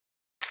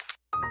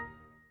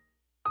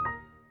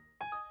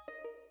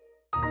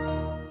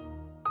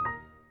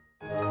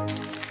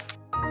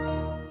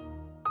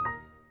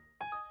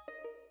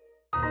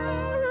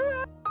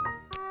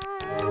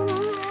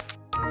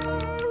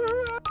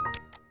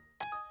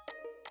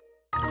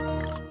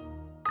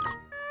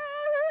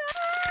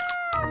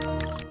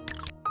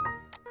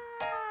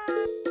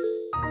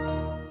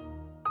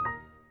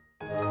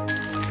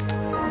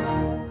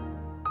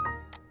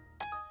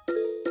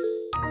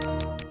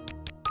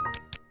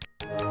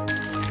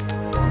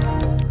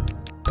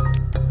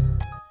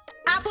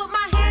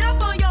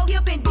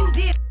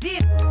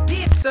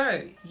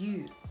So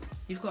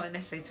you've got an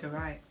essay to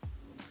write.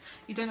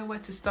 You don't know where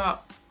to start.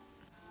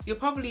 You're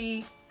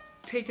probably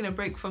taking a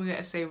break from your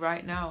essay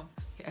right now.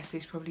 Your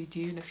essay's probably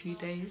due in a few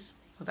days.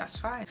 Well, that's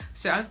fine.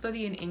 So I'm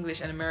studying English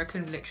and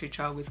American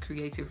literature with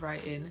creative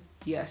writing.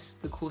 Yes,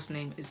 the course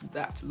name is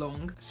that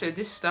long. So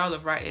this style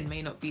of writing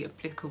may not be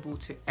applicable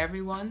to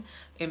everyone.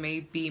 It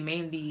may be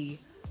mainly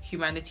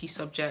humanities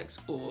subjects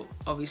or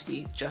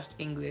obviously just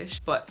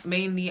English, but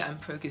mainly I'm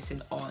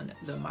focusing on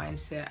the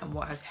mindset and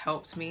what has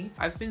helped me.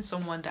 I've been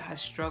someone that has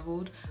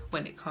struggled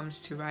when it comes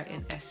to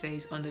writing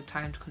essays under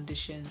timed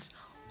conditions,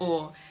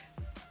 or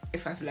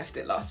if I've left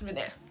it last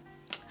minute.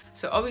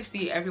 So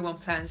obviously everyone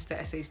plans their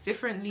essays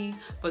differently,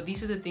 but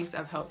these are the things that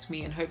have helped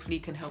me and hopefully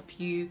can help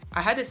you.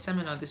 I had a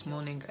seminar this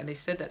morning and they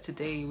said that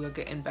today we're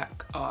getting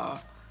back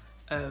our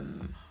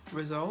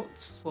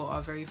results for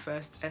our very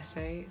first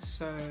essay.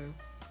 So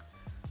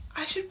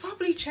I should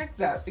probably check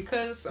that,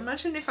 because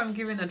imagine if I'm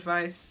giving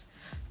advice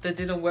that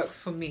didn't work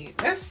for me.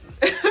 Okay,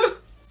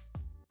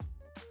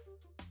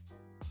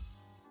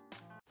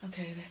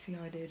 let's see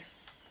how I did.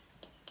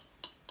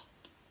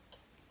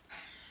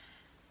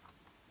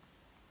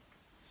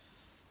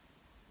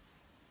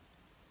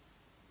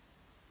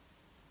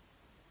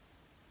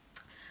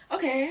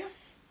 Okay,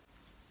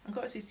 I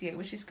got a 68,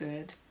 which is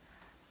good,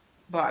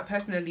 but I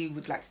personally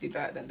would like to do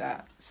better than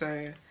that.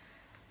 So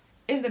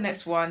in the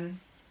next one,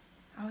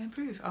 I'll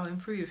improve.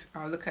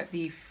 I'll look at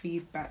the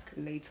feedback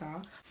later.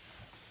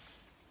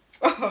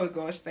 Oh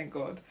gosh, thank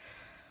God.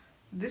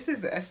 This is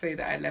the essay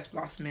that I left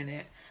last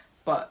minute,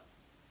 but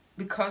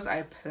because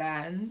I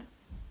planned,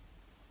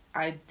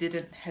 I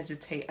didn't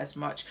hesitate as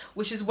much,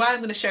 which is why I'm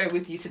going to share it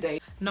with you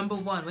today. Number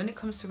one, when it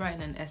comes to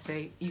writing an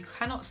essay, you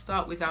cannot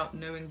start without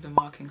knowing the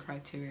marking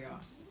criteria.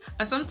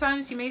 And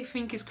sometimes you may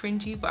think it's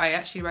cringy, but I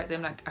actually write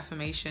them like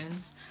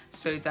affirmations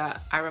so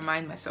that I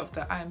remind myself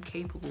that I am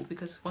capable.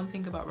 Because one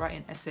thing about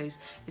writing essays,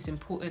 it's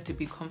important to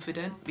be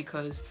confident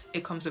because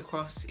it comes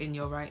across in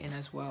your writing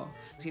as well.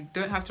 So you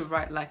don't have to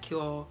write like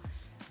you're,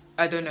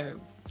 I don't know,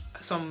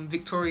 some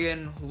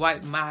Victorian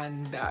white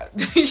man that,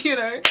 you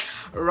know,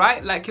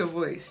 write like your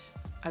voice.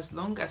 As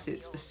long as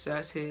it's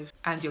assertive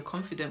and you're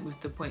confident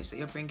with the points that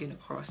you're bringing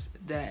across,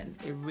 then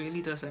it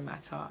really doesn't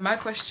matter. My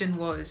question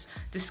was,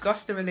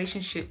 discuss the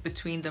relationship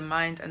between the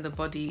mind and the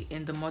body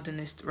in the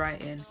modernist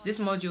writing. This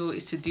module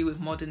is to do with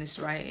modernist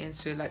writing,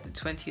 so like the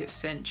 20th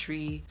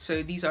century.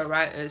 So these are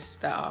writers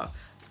that are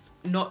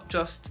not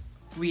just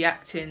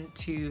reacting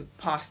to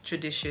past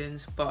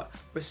traditions but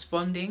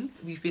responding.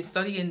 We've been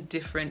studying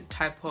different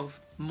type of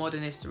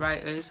modernist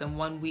writers, and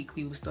 1 week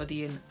we were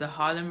studying the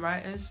Harlem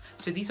writers.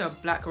 So these are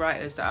black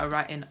writers that are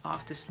writing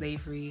after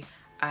slavery,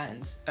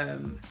 and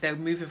they're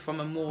moving from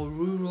a more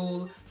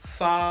rural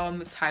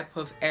farm type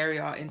of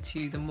area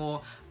into the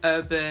more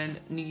urban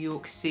New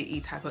York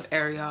City type of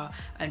area,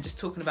 and just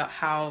talking about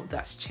how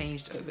that's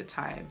changed over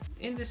time.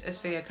 In this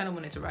essay I kind of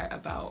wanted to write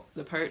about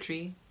the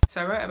poetry. So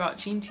I wrote about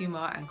Jean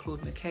Toomer and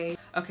Claude McKay.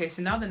 Okay,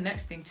 so now the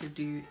next thing to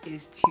do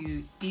is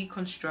to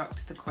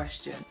deconstruct the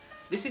question.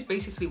 This is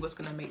basically what's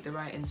going to make the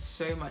writing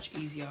so much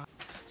easier.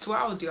 So what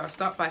I'll do, I'll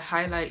start by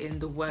highlighting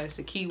the words,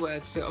 the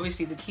keywords. So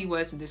obviously the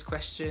keywords in this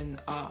question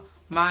are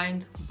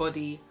mind,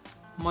 body,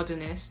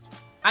 modernist,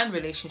 and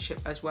relationship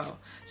as well.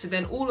 So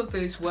then all of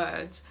those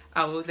words,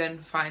 I will then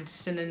find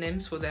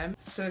synonyms for them.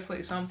 So for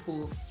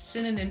example,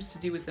 synonyms to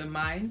do with the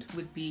mind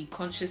would be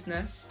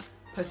consciousness,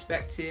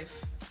 perspective,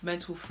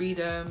 mental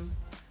freedom.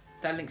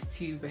 That links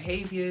to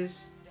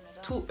behaviors.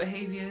 Taught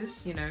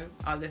behaviors, you know,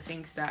 are the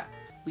things that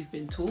we've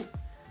been taught.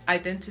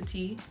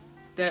 Identity,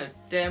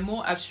 they're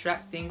more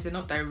abstract things. They're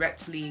not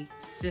directly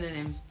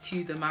synonyms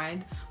to the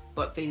mind,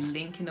 but they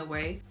link in a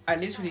way. I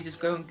literally just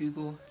go on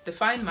Google,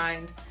 define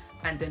mind,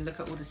 and then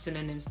look at all the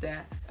synonyms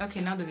there. Okay,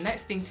 now the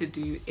next thing to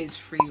do is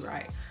free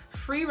write.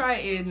 Free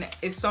writing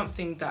is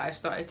something that I've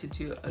started to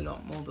do a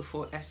lot more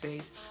before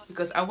essays,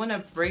 because I want to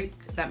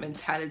break that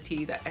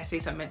mentality that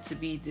essays are meant to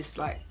be this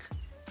like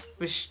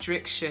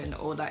restriction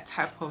or that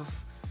type of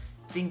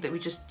thing that we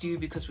just do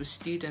because we're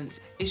students.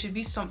 It should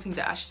be something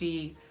that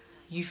actually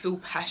you feel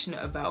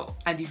passionate about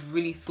and you've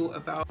really thought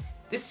about.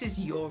 This is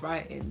your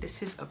writing,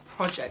 this is a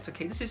project,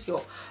 okay? This is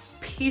your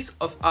piece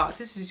of art,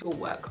 this is your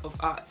work of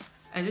art.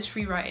 And this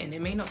free writing,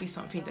 it may not be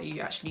something that you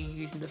actually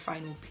use in the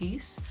final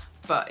piece,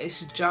 but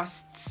it's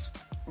just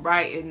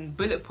writing,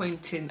 bullet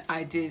pointing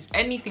ideas,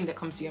 anything that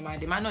comes to your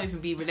mind. It might not even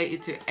be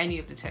related to any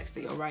of the text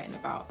that you're writing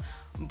about,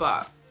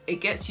 but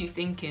it gets you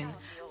thinking.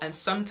 And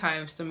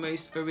sometimes the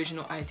most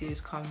original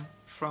ideas come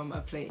from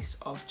a place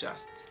of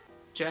just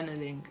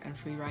journaling and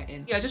free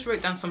writing. Yeah, I just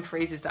wrote down some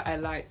phrases that I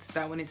liked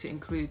that I wanted to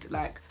include,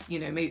 like, you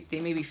know, they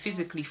may be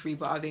physically free,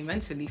 but are they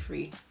mentally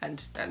free?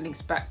 And that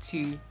links back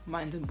to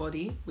mind and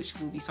body, which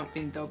will be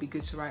something that'll be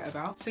good to write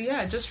about. So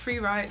yeah, just free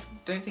write,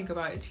 don't think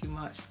about it too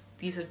much.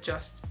 These are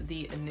just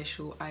the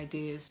initial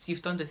ideas. So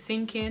you've done the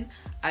thinking,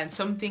 and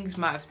some things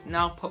might have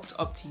now popped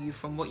up to you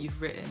from what you've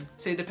written.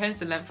 So it depends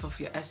the length of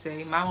your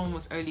essay. My one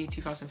was only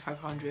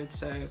 2,500,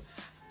 so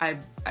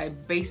I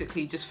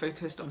basically just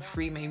focused on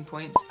 3 main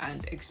points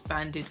and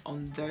expanded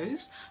on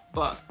those.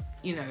 But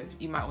you know,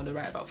 you might want to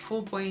write about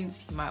 4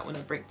 points, you might want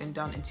to break them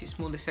down into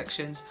smaller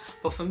sections,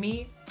 but for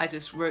me, I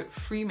just wrote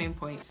 3 main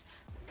points.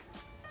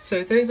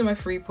 So those are my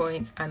 3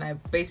 points, and I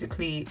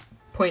basically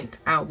point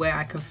out where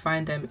I can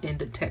find them in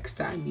the text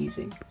that I'm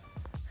using.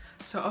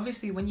 So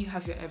obviously when you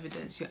have your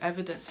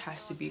evidence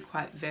has to be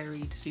quite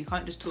varied. So you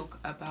can't just talk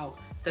about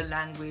the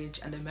language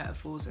and the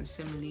metaphors and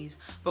similes,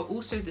 but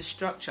also the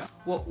structure.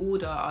 What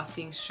order are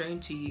things shown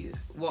to you?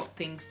 What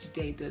things do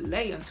they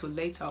delay until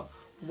later?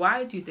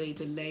 Why do they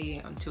delay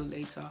it until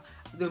later?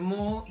 The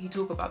more you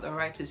talk about the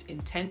writer's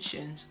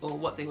intentions or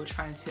what they were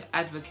trying to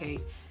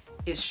advocate,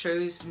 it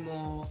shows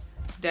more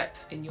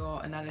depth in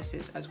your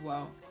analysis as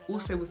well.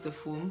 Also with the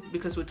form,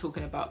 because we're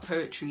talking about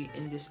poetry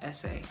in this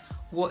essay,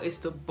 what is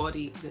the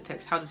body of the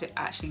text? How does it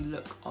actually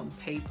look on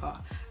paper?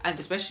 And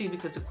especially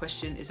because the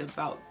question is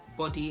about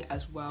body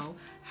as well,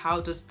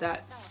 how does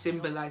that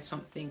symbolize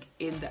something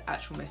in the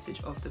actual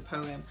message of the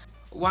poem?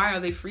 Why are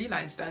they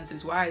 3-line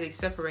stanzas? Why are they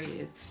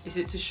separated? Is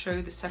it to show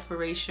the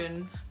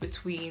separation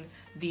between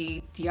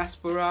the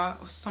diaspora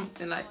or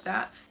something like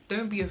that?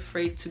 Don't be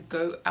afraid to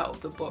go out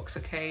of the box,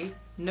 okay?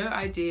 No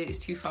idea is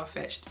too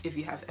far-fetched if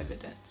you have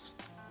evidence.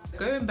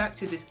 Going back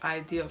to this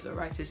idea of the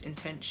writer's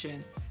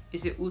intention,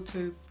 is it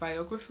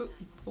autobiographical?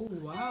 Oh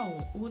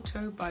wow,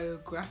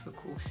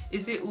 autobiographical.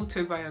 Is it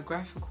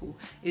autobiographical?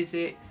 Is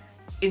it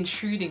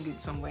intruding in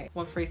some way?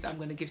 One phrase that I'm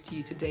going to give to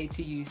you today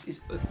to use is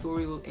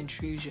authorial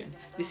intrusion.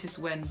 This is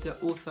when the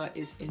author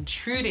is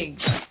intruding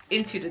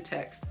into the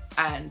text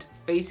and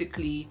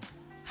basically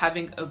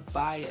having a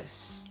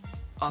bias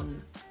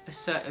on a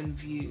certain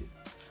view.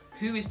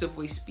 Who is the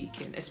voice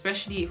speaking?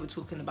 Especially if we're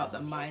talking about the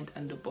mind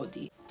and the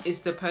body. Is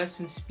the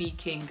person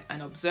speaking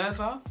an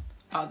observer?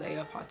 Are they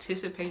a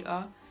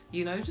participator?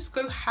 You know, just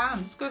go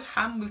ham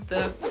with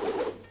the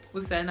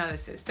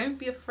analysis. Don't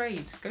be afraid,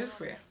 just go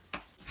for it.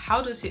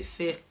 How does it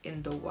fit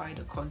in the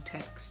wider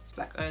context?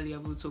 Like earlier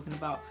we were talking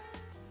about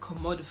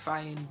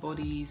commodifying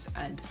bodies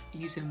and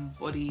using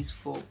bodies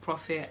for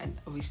profit, and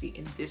obviously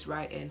in this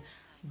writing,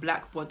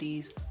 black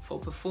bodies for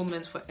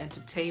performance, for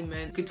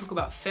entertainment. We could talk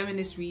about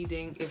feminist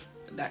reading if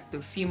like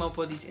the female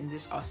bodies in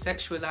this are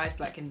sexualized,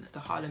 like in the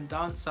Harlem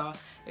Dancer,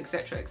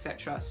 etc,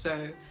 etc.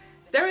 So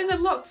there is a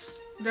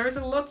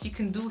lot you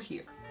can do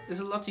here. There's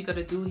a lot you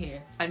gotta do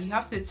here, and you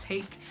have to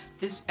take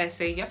this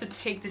essay, you have to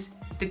take this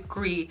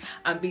degree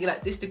and be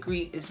like, this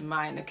degree is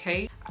mine,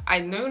 okay? I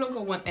no longer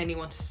want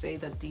anyone to say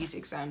that these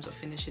exams are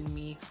finishing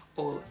me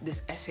or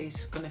this essay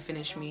is gonna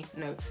finish me.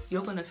 No,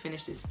 you're gonna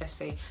finish this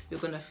essay, you're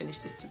gonna finish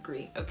this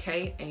degree,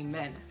 okay?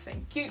 Amen.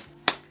 Thank you.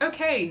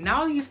 Okay,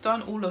 now you've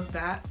done all of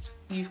that,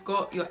 you've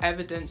got your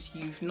evidence,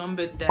 you've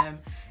numbered them,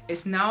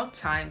 it's now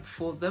time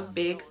for the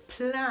big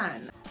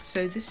plan.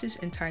 So this is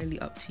entirely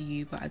up to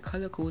you, but I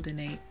color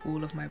coordinate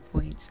all of my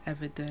points,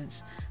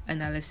 evidence,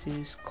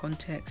 analysis,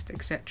 context,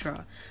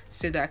 etc.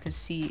 so that I can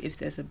see if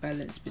there's a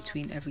balance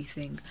between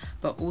everything,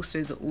 but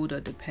also the order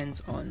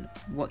depends on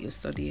what you're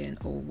studying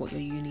or what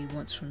your uni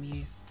wants from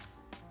you.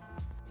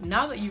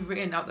 Now that you've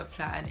written out the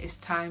plan, it's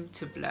time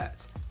to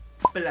blurt.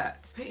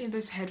 Put in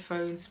those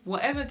headphones,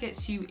 whatever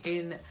gets you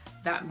in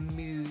that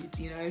mood,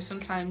 you know.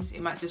 Sometimes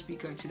it might just be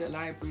going to the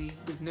library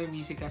with no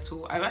music at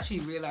all. I've actually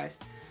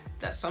realized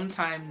that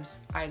sometimes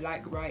I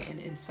like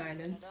writing in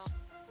silence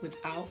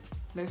without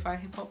lo-fi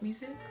hip-hop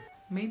music.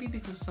 Maybe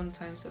because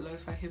sometimes the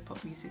lo-fi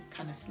hip-hop music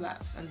kind of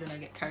slaps and then I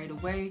get carried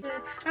away.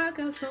 I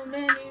got so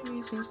many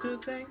reasons to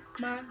thank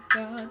my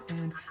God,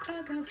 and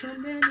I got so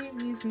many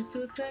reasons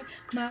to thank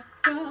my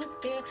God,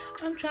 yeah.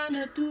 I'm trying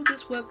to do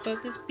this work,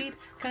 but this beat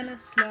kind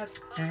of slaps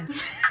and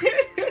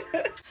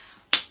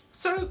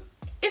so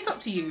it's up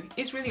to you.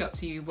 It's really up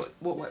to you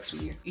what works for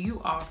you. You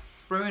are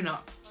thrown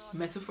up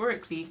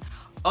metaphorically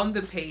on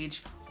the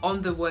page,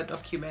 on the Word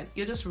document.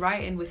 You're just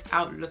writing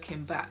without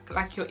looking back,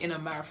 like you're in a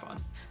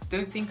marathon.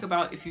 Don't think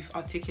about if you've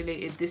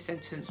articulated this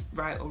sentence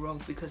right or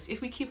wrong, because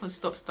if we keep on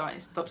stop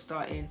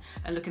starting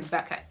and looking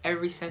back at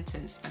every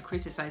sentence and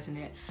criticizing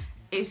it,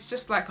 it's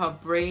just like our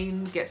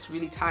brain gets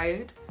really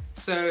tired.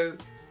 So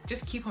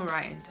just keep on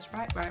writing. Just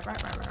write.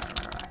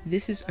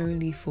 This is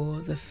only for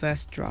the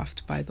first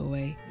draft, by the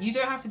way. You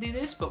don't have to do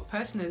this, but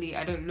personally,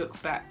 I don't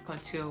look back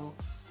until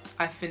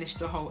I finish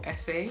the whole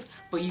essay.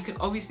 But you can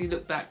obviously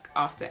look back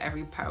after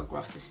every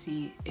paragraph to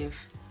see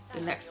if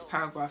the next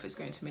paragraph is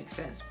going to make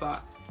sense.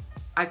 But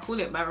I call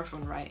it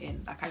marathon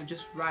writing. Like, I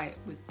just write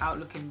without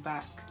looking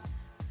back.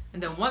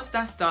 And then once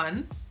that's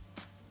done,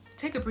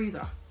 take a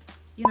breather.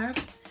 You know,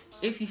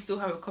 if you still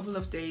have a couple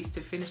of days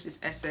to finish this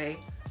essay,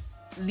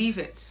 leave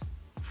it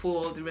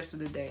for the rest of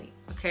the day,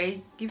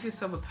 okay? Give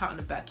yourself a pat on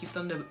the back. You've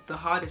done the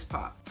hardest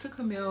part. Cook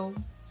a meal,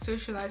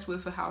 socialize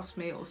with a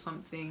housemate or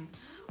something,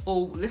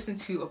 or listen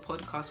to a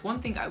podcast. One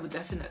thing I would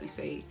definitely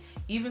say,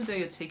 even though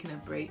you're taking a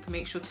break,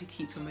 make sure to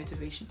keep your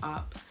motivation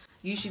up.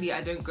 Usually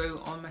I don't go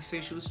on my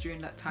socials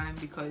during that time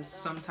because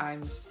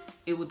sometimes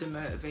it will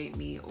demotivate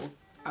me, or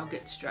I'll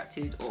get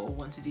distracted or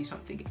want to do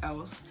something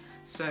else.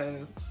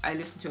 So I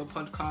listen to a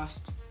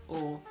podcast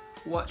or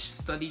watch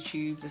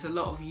StudyTube. There's a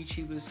lot of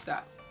YouTubers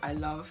that I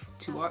love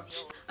to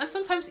watch, and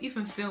sometimes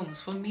even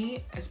films. For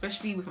me,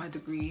 especially with my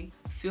degree,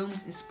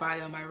 films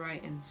inspire my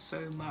writing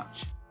so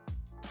much.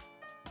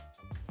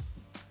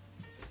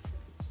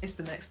 It's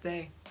the next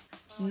day.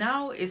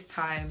 Now it's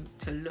time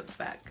to look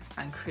back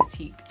and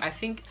critique. I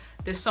think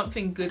there's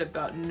something good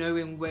about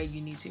knowing where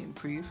you need to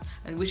improve,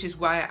 and which is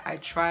why I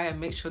try and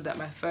make sure that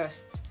my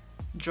first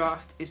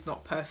draft is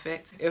not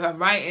perfect. If I'm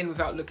writing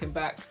without looking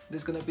back,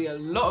 there's going to be a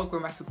lot of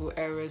grammatical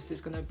errors,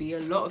 there's going to be a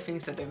lot of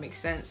things that don't make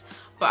sense,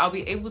 but I'll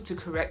be able to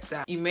correct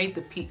that. You made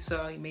the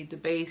pizza, you made the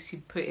base,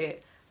 you put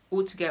it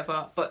all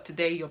together, but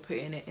today you're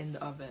putting it in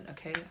the oven,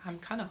 okay? I'm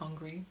kind of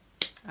hungry.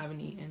 I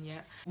haven't eaten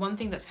yet. One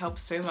thing that's helped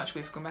so much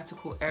with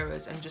grammatical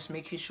errors and just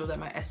making sure that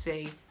my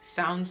essay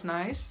sounds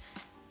nice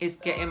is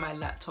getting my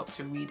laptop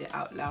to read it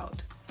out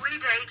loud. We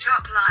day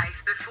chop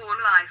life before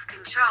life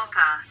can chop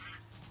us.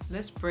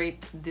 Let's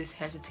break this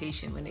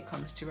hesitation when it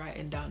comes to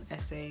writing down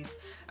essays.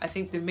 I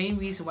think the main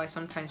reason why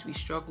sometimes we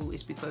struggle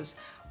is because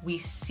we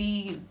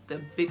see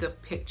the bigger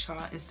picture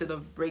instead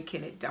of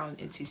breaking it down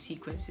into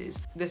sequences.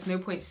 There's no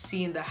point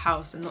seeing the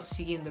house and not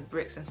seeing the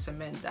bricks and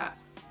cement that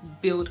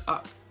build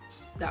up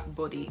that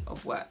body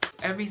of work.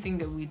 Everything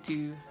that we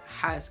do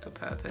has a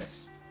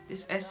purpose.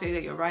 This essay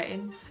that you're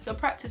writing, you're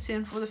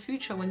practicing for the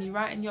future when you're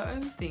writing your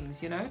own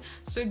things, you know?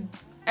 So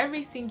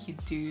everything you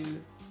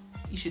do,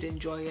 you should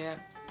enjoy it.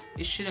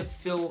 It shouldn't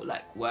feel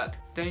like work.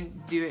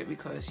 Don't do it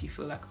because you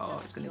feel like, oh,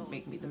 it's gonna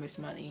make me the most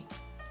money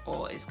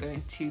or it's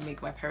going to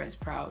make my parents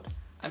proud.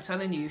 I'm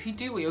telling you, if you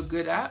do what you're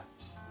good at,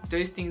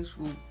 those things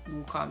will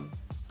come.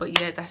 But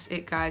yeah, that's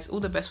it guys. All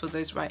the best for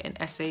those writing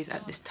essays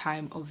at this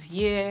time of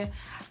year,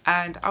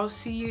 and I'll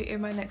see you in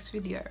my next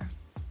video.